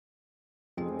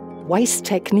Weiss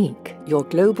Technik, your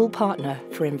global partner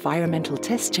for environmental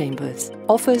test chambers,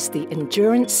 offers the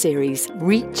Endurance Series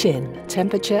Reach-In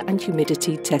Temperature and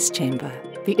Humidity Test Chamber.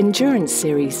 The Endurance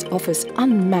Series offers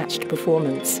unmatched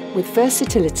performance with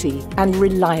versatility and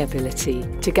reliability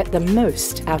to get the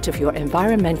most out of your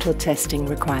environmental testing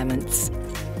requirements.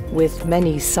 With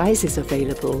many sizes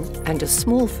available and a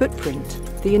small footprint,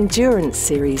 the Endurance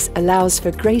Series allows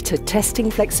for greater testing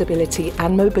flexibility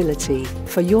and mobility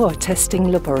for your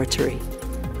testing laboratory.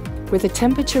 With a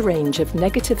temperature range of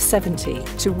 -70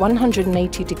 to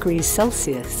 180 degrees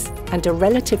Celsius and a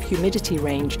relative humidity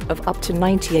range of up to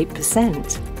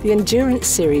 98%, the Endurance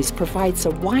Series provides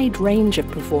a wide range of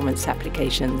performance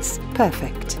applications,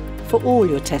 perfect for all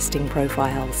your testing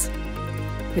profiles.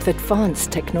 With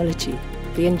advanced technology,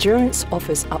 the Endurance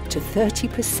offers up to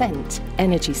 30%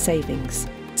 energy savings,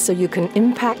 so you can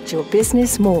impact your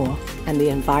business more and the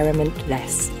environment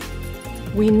less.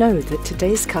 We know that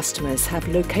today's customers have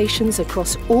locations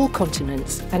across all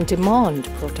continents and demand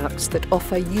products that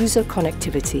offer user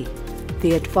connectivity.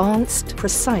 The advanced,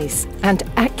 precise, and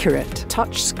accurate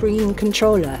touchscreen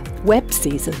controller,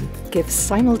 WebSeason, gives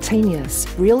simultaneous,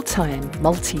 real-time,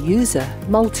 multi-user,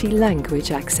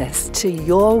 multi-language access to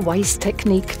your Weiss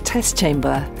Technik test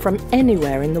chamber from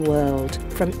anywhere in the world,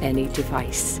 from any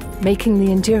device, making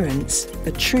the Endurance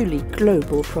a truly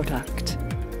global product.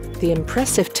 The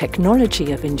impressive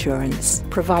technology of Endurance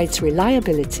provides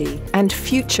reliability and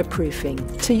future-proofing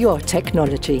to your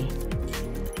technology.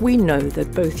 We know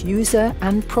that both user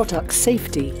and product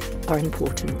safety are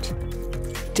important.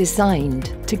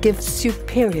 Designed to give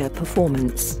superior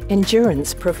performance,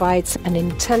 Endurance provides an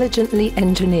intelligently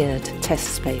engineered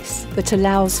test space that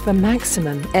allows for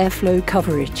maximum airflow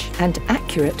coverage and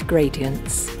accurate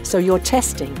gradients, so your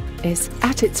testing is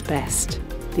at its best.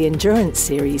 The Endurance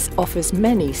Series offers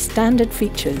many standard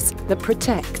features that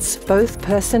protects both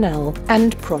personnel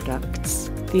and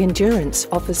products. The Endurance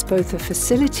offers both a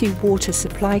facility water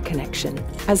supply connection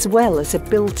as well as a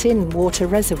built-in water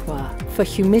reservoir for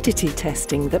humidity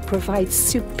testing that provides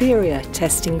superior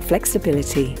testing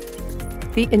flexibility.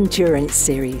 The Endurance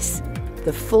Series,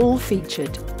 the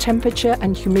full-featured temperature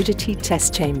and humidity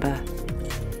test chamber.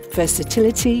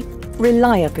 Versatility,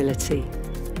 reliability,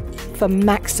 for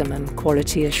maximum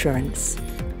quality assurance.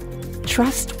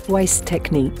 Trust Weiss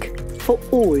Technik for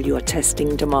all your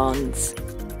testing demands.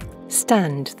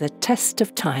 Stand the test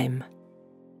of time.